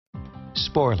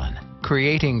Sporlan,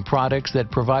 creating products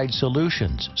that provide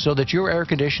solutions so that your air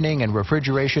conditioning and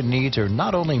refrigeration needs are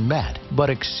not only met, but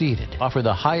exceeded. Offer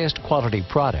the highest quality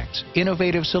products,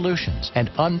 innovative solutions,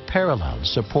 and unparalleled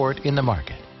support in the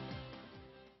market.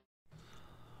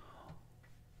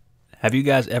 Have you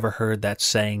guys ever heard that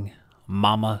saying,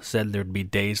 Mama said there'd be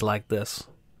days like this?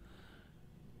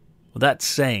 Well, that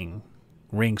saying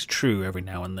rings true every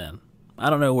now and then. I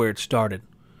don't know where it started.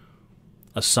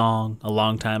 A song a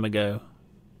long time ago.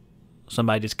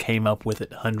 Somebody just came up with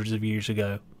it hundreds of years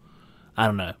ago. I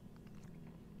don't know.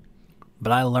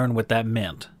 But I learned what that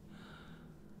meant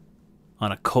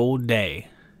on a cold day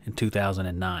in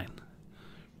 2009.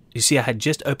 You see, I had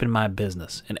just opened my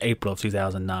business in April of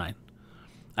 2009.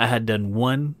 I had done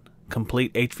one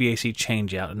complete HVAC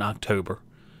changeout in October,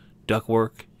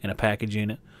 ductwork and a package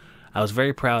unit. I was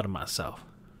very proud of myself.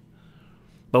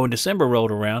 But when December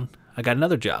rolled around, I got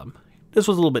another job. This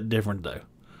was a little bit different though.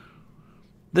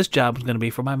 This job was going to be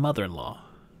for my mother-in-law.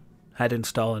 I had to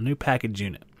install a new package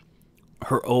unit.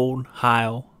 Her old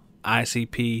Heil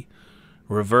ICP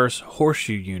reverse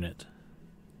horseshoe unit.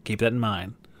 Keep that in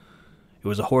mind. It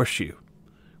was a horseshoe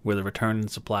where the return and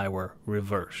supply were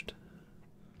reversed.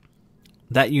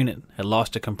 That unit had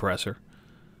lost a compressor,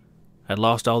 had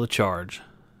lost all the charge,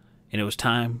 and it was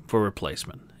time for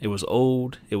replacement. It was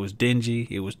old, it was dingy,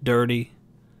 it was dirty,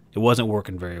 it wasn't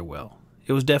working very well.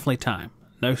 It was definitely time.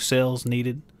 No sales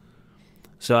needed.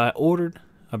 So I ordered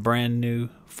a brand new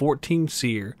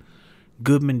 14-SEER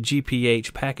Goodman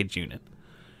GPH package unit.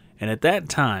 And at that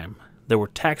time, there were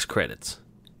tax credits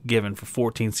given for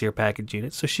 14-SEER package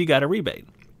units, so she got a rebate.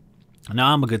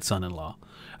 Now, I'm a good son-in-law.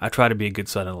 I try to be a good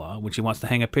son-in-law. When she wants to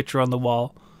hang a picture on the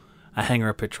wall, I hang her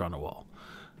a picture on the wall.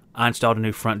 I installed a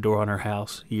new front door on her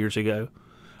house years ago.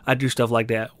 I do stuff like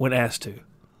that when asked to.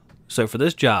 So for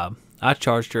this job, I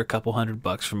charged her a couple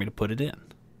 $100 for me to put it in.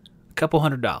 A couple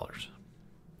 $100.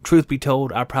 Truth be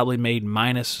told, I probably made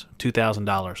minus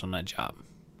 $2,000 on that job.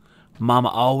 Mama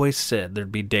always said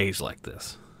there'd be days like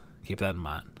this. Keep that in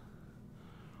mind.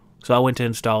 So I went to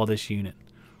install this unit.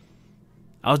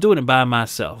 I was doing it by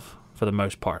myself for the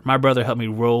most part. My brother helped me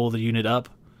roll the unit up,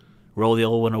 roll the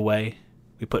old one away.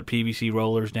 We put PVC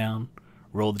rollers down,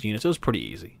 roll the units. It was pretty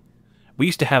easy. We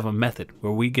used to have a method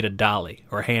where we get a dolly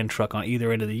or a hand truck on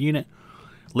either end of the unit,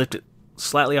 lift it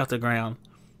slightly off the ground.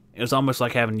 It was almost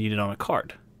like having a unit on a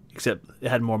cart, except it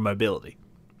had more mobility.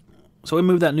 So we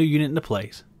moved that new unit into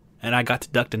place, and I got to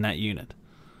ducting that unit.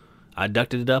 I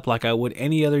ducted it up like I would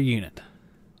any other unit,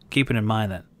 keeping in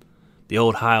mind that the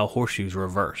old Heil horseshoes were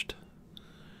reversed.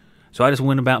 So I just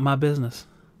went about my business.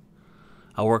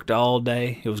 I worked all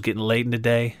day. It was getting late in the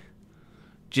day,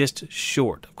 just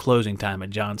short of closing time at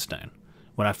Johnstone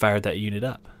when I fired that unit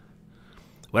up.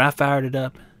 When I fired it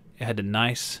up, it had the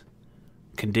nice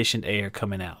conditioned air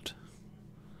coming out.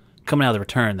 Coming out of the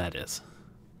return, that is.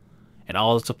 And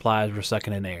all the supplies were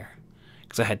sucking in air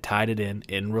because I had tied it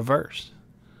in reverse.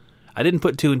 I didn't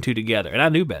put two and two together, and I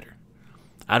knew better.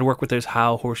 I'd worked with those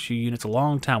Heil horseshoe units a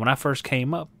long time. When I first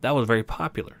came up, that was very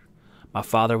popular. My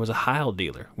father was a Heil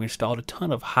dealer. We installed a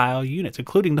ton of Heil units,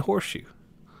 including the horseshoe.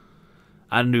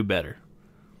 I knew better,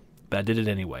 but I did it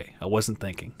anyway. I wasn't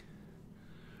thinking.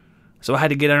 So I had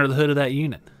to get under the hood of that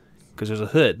unit, because there's a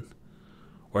hood,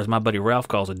 or as my buddy Ralph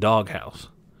calls a doghouse,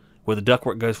 where the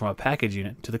ductwork goes from a package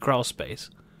unit to the crawl space.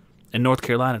 In North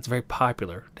Carolina, it's very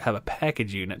popular to have a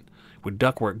package unit with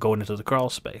ductwork going into the crawl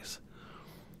space.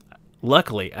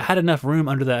 Luckily, I had enough room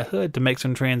under that hood to make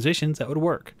some transitions that would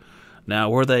work.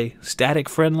 Now, were they static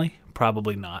friendly?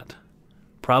 Probably not.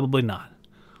 Probably not.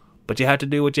 But you have to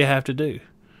do what you have to do.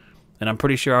 And I'm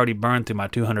pretty sure I already burned through my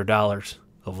 $200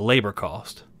 of labor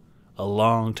cost a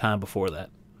long time before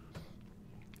that.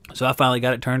 So I finally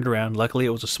got it turned around. Luckily, it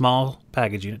was a small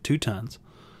package unit, 2 tons.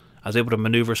 I was able to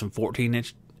maneuver some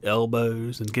 14-inch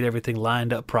elbows and get everything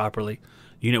lined up properly.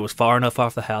 The unit was far enough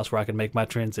off the house where I could make my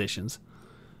transitions.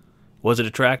 Was it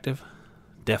attractive?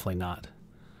 Definitely not.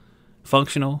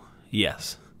 Functional?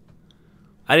 Yes.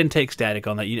 I didn't take static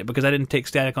on that unit because I didn't take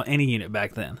static on any unit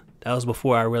back then. That was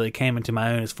before I really came into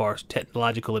my own as far as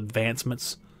technological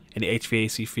advancements in the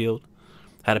HVAC field.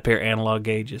 Had a pair of analog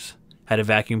gauges. Had a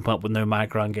vacuum pump with no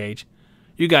micron gauge.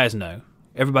 You guys know.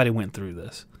 Everybody went through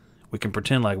this. We can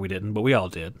pretend like we didn't, but we all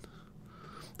did.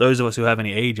 Those of us who have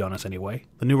any age on us anyway.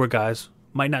 The newer guys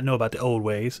might not know about the old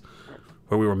ways,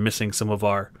 where we were missing some of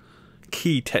our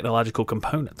key technological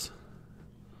components.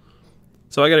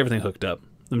 So I got everything hooked up.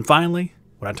 And finally,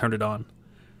 when I turned it on,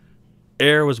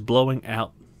 air was blowing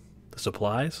out the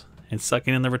supplies and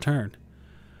sucking in the return,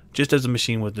 just as the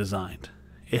machine was designed.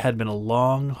 It had been a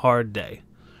long, hard day,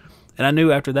 And I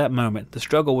knew after that moment the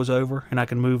struggle was over and I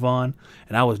could move on,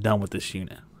 and I was done with this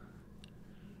unit.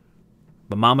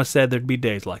 But Mama said there'd be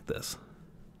days like this.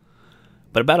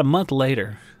 But about a month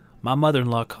later, my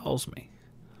mother-in-law calls me.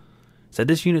 Said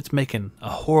this unit's making a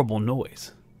horrible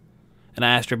noise. And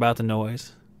I asked her about the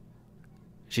noise.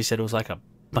 She said it was like a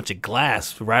bunch of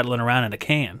glass rattling around in a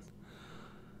can.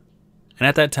 And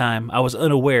at that time, I was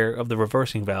unaware of the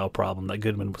reversing valve problem that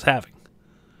Goodman was having.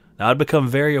 Now, I'd become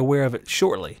very aware of it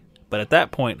shortly, but at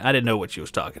that point, I didn't know what she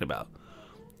was talking about.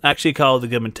 I actually called the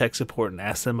Goodman tech support and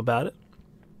asked them about it.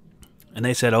 And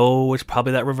they said, oh, it's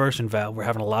probably that reversing valve. We're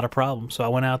having a lot of problems. So I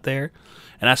went out there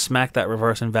and I smacked that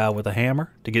reversing valve with a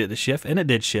hammer to get it to shift, and it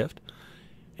did shift.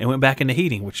 And went back into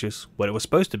heating, which is what it was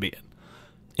supposed to be in.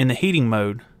 In the heating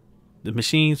mode, the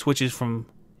machine switches from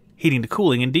heating to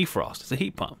cooling and defrost. It's a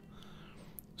heat pump.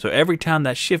 So every time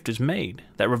that shift is made,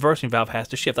 that reversing valve has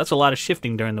to shift. That's a lot of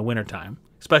shifting during the wintertime,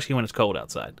 especially when it's cold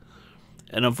outside.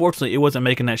 And unfortunately, it wasn't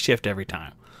making that shift every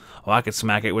time. Oh, I could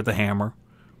smack it with a hammer,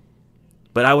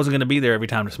 but I wasn't going to be there every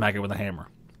time to smack it with a hammer.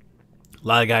 A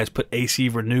lot of guys put AC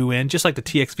Renew in, just like the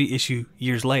TXV issue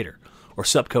years later, or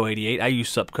Supco 88. I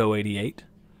use Supco 88,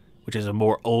 which is a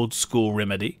more old school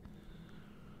remedy.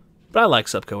 But I like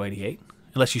Supco 88,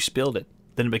 unless you spilled it.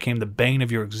 Then it became the bane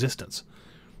of your existence,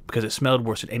 because it smelled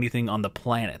worse than anything on the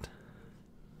planet.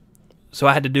 So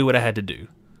I had to do what I had to do.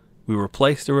 We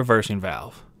replaced the reversing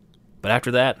valve. But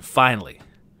after that, finally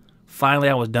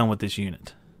I was done with this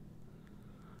unit.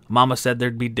 Mama said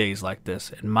there'd be days like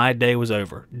this, and my day was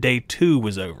over. Day 2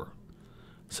 was over.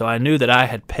 So I knew that I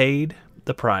had paid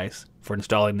the price for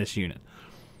installing this unit.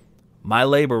 My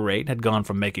labor rate had gone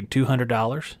from making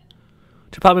 $200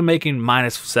 to probably making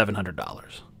minus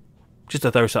 $700. Just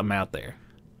to throw something out there.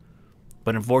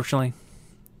 But unfortunately,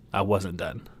 I wasn't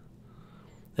done.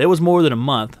 It was more than a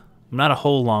month, not a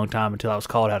whole long time, until I was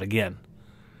called out again.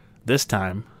 This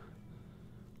time,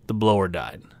 the blower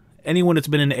died. Anyone that's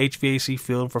been in the HVAC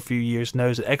field for a few years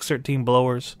knows that X13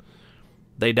 blowers,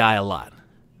 they die a lot.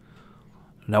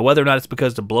 Now, whether or not it's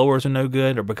because the blowers are no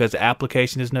good or because the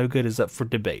application is no good is up for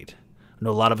debate. I know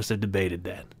a lot of us have debated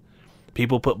that.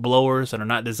 People put blowers that are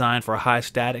not designed for high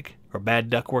static or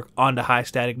bad ductwork onto high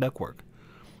static ductwork.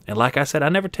 And like I said, I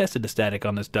never tested the static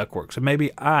on this ductwork, so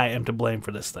maybe I am to blame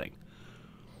for this thing.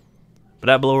 But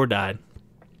that blower died.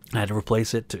 I had to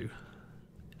replace it too.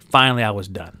 Finally, I was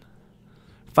done.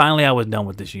 Finally, I was done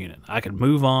with this unit. I could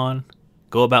move on,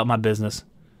 go about my business,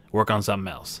 work on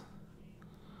something else.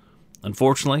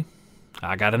 Unfortunately,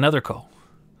 I got another call.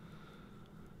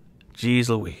 Jeez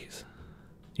Louise.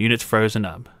 Unit's frozen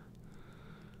up.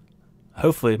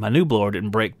 Hopefully, my new blower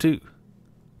didn't break too,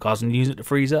 causing the unit to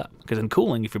freeze up. Because in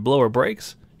cooling, if your blower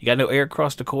breaks, you got no air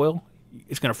across the coil,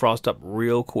 it's going to frost up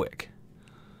real quick.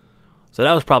 So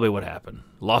that was probably what happened.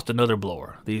 Lost another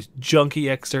blower. These junky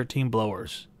X13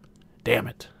 blowers. Damn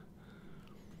it.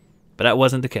 But that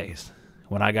wasn't the case.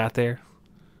 When I got there,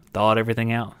 thawed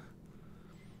everything out.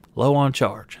 Low on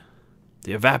charge.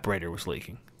 The evaporator was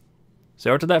leaking.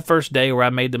 So after that first day where I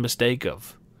made the mistake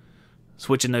of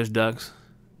switching those ducts,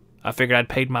 I figured I'd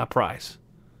paid my price.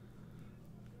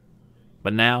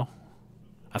 But now,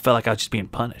 I felt like I was just being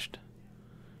punished.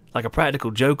 Like a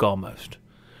practical joke almost.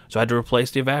 So I had to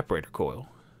replace the evaporator coil.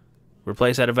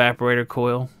 Replace that evaporator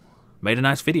coil. Made a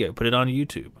nice video. Put it on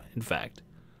YouTube, in fact.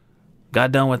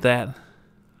 Got done with that.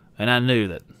 And I knew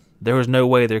that there was no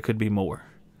way there could be more.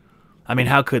 I mean,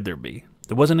 how could there be?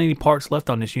 There wasn't any parts left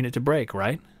on this unit to break,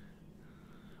 right?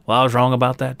 Well, I was wrong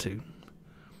about that too.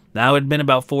 Now it had been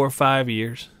about 4 or 5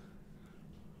 years.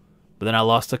 But then I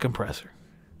lost the compressor.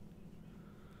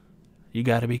 You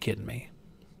gotta be kidding me.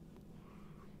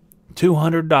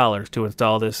 $200 to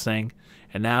install this thing,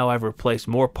 and now I've replaced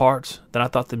more parts than I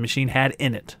thought the machine had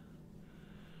in it.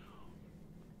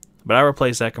 But I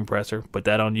replaced that compressor, put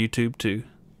that on YouTube too.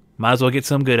 Might as well get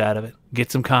some good out of it.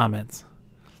 Get some comments.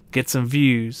 Get some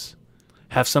views.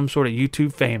 Have some sort of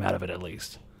YouTube fame out of it at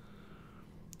least.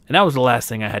 And that was the last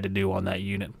thing I had to do on that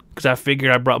unit, because I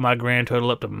figured I brought my grand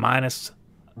total up to minus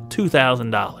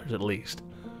 $2,000 at least.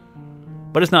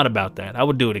 But it's not about that. I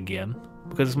would do it again,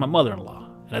 because it's my mother-in-law,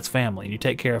 and that's family, and you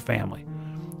take care of family.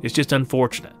 It's just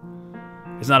unfortunate.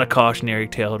 It's not a cautionary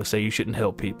tale to say you shouldn't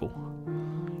help people.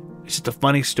 It's just a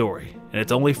funny story, and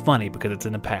it's only funny because it's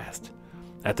in the past.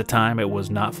 At the time, it was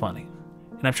not funny.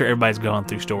 And I'm sure everybody's gone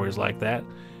through stories like that,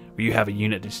 where you have a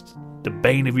unit that's the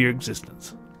bane of your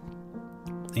existence.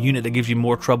 A unit that gives you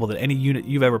more trouble than any unit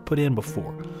you've ever put in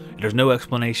before, and there's no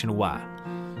explanation why.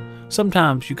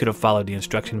 Sometimes you could have followed the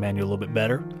instruction manual a little bit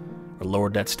better, or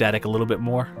lowered that static a little bit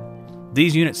more.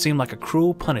 These units seem like a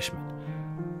cruel punishment.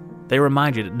 They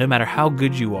remind you that no matter how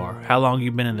good you are, how long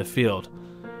you've been in the field,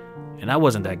 And I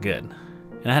wasn't that good.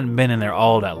 And I hadn't been in there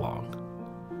all that long.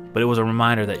 But it was a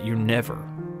reminder that you're never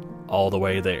all the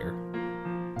way there.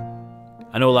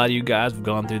 I know a lot of you guys have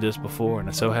gone through this before,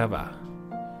 and so have I.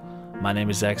 My name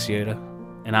is Zach Ciota,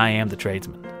 and I am the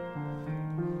Tradesman.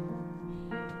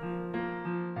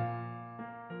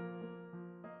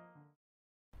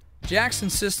 Jackson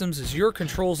Systems is your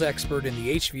controls expert in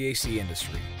the HVAC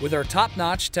industry. With our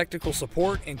top-notch technical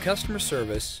support and customer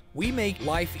service, we make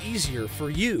life easier for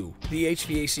you, the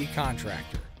HVAC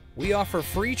contractor. We offer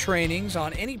free trainings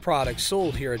on any product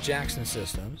sold here at Jackson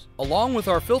Systems, along with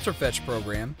our Filter Fetch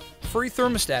program, free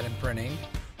thermostat imprinting,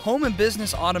 home and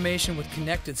business automation with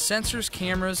connected sensors,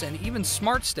 cameras, and even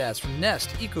smart stats from Nest,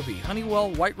 Ecobee,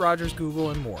 Honeywell, White Rogers,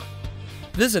 Google, and more.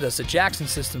 Visit us at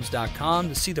jacksonsystems.com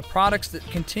to see the products that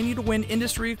continue to win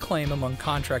industry acclaim among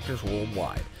contractors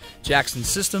worldwide. Jackson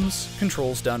Systems,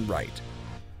 controls done right.